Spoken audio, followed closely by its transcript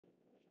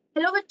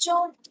Hello,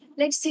 bachcho.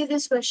 Let's see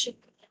this question.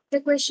 The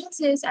question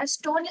says a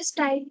stone is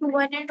tied to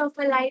one end of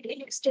a light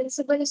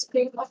inextensible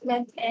spring of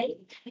length L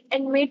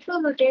and made to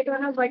rotate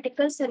on a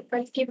vertical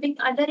circle, keeping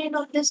other end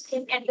of the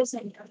string at the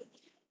center.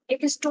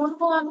 एक stone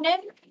को हमने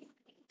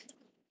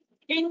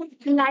in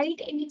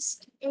light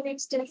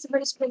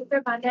inextensible spring पे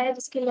बांधा है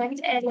जिसकी length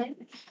L है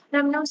और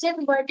हमने उसे एक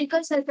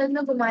वर्टिकल सर्कल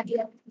में घुमा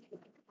दिया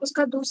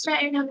उसका दूसरा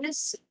एंड हमने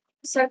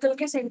सर्कल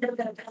के सेंटर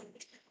पे रखा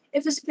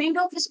if the speed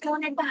of a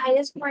stone at the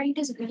highest point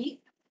is v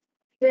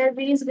where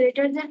v is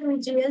greater than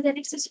vgl then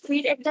its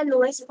speed at the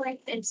lowest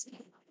point is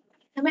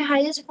हमें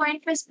हाईएस्ट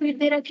पॉइंट पे speed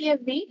दे रखी है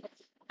v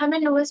हमें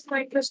lowest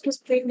point पे उसकी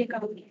speed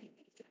निकालनी है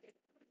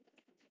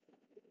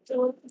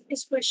तो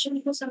इस क्वेश्चन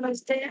को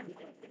समझते हैं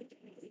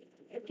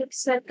एक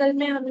सर्कल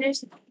में हमने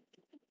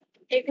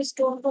एक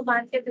स्टोन को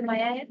बांध के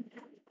घुमाया है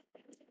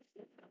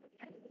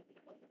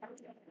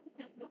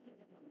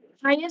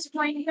हाईएस्ट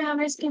पॉइंट पे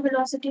हमें इसकी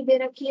वेलोसिटी दे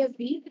रखी है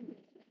v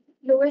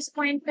लोएस्ट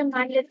पॉइंट पे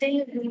मान लेते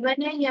हैं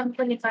v1 है ये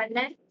हमको निकालना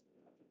है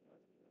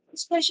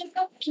इस क्वेश्चन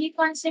का की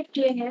कॉन्सेप्ट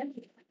ये है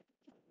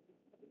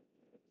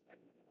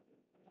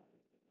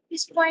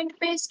इस पॉइंट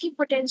पे इसकी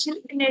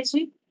पोटेंशियल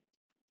एनर्जी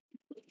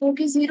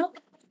होगी 0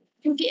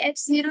 क्योंकि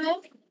x 0 है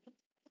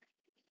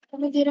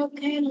हमें दे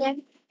रखा है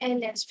लेंथ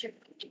एल एक्स्ट्रा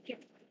ठीक है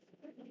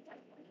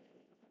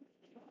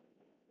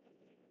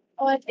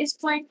और इस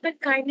पॉइंट पे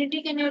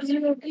काइनेटिक एनर्जी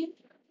होगी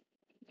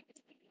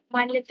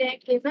मान लेते हैं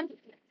केवल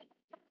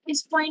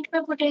इस पॉइंट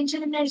पे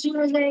पोटेंशियल एनर्जी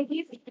हो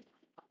जाएगी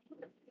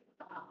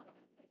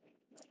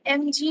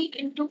mg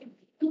इंटू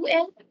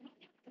 2l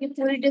ये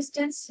पूरी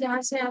डिस्टेंस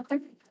यहाँ से यहाँ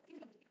तक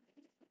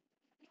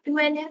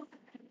 2l है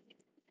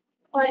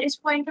और इस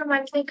पॉइंट पे मान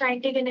लेते हैं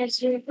काइनेटिक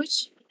एनर्जी है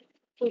कुछ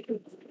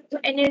तो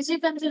एनर्जी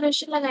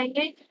कंजर्वेशन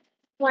लगाएंगे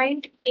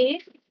पॉइंट ए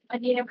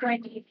और ये है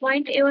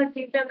पॉइंट ए और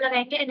बी पे हम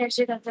लगाएंगे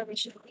एनर्जी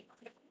कंजर्वेशन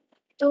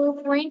तो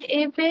पॉइंट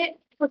ए पे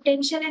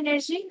potential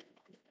energy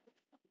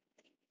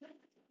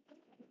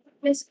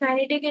plus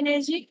kinetic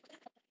energy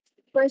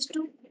equals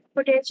to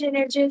potential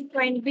energy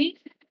point B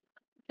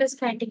plus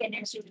kinetic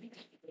energy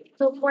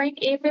तो पॉइंट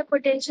ए पे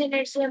पोटेंशियल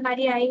एनर्जी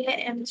हमारी आई है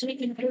mg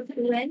into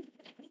 2l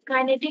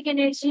kinetic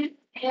energy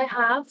है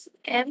हाफ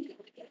m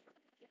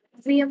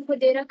v हमको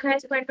दे रखा है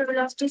इस पॉइंट पर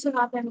वेलोसिटी से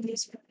हाफ m v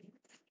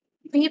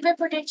v पे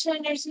पोटेंशियल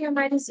एनर्जी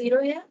हमारी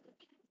 0 है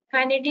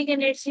काइनेटिक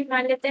एनर्जी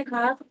मान लेते हैं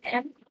हाफ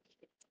m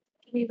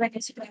v1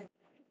 स्क्वायर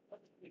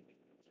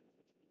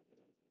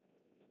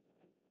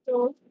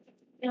तो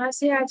यहाँ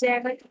से आ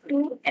जाएगा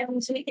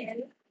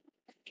 2mgl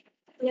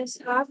plus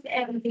half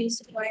m v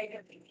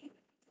square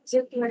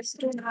equals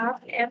to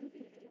half m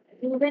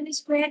v1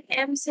 square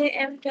m से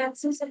m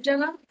कैंसिल सब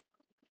जगह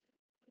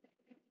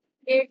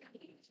 8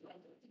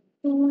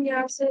 2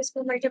 यहाँ से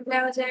इसको मल्टीप्लाई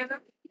हो जाएगा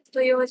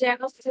तो ये हो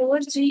जाएगा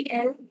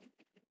 4gl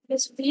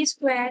plus v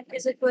square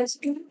is equals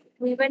to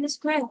v1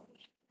 square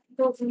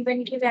तो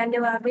v1 की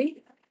वैल्यू आ गई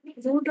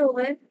root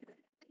over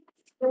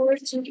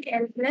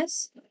 4gl plus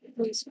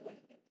v square.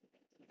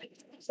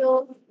 So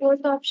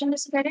fourth option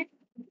is correct.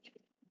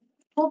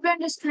 Hope you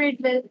understood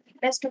it well.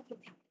 Best of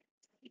luck.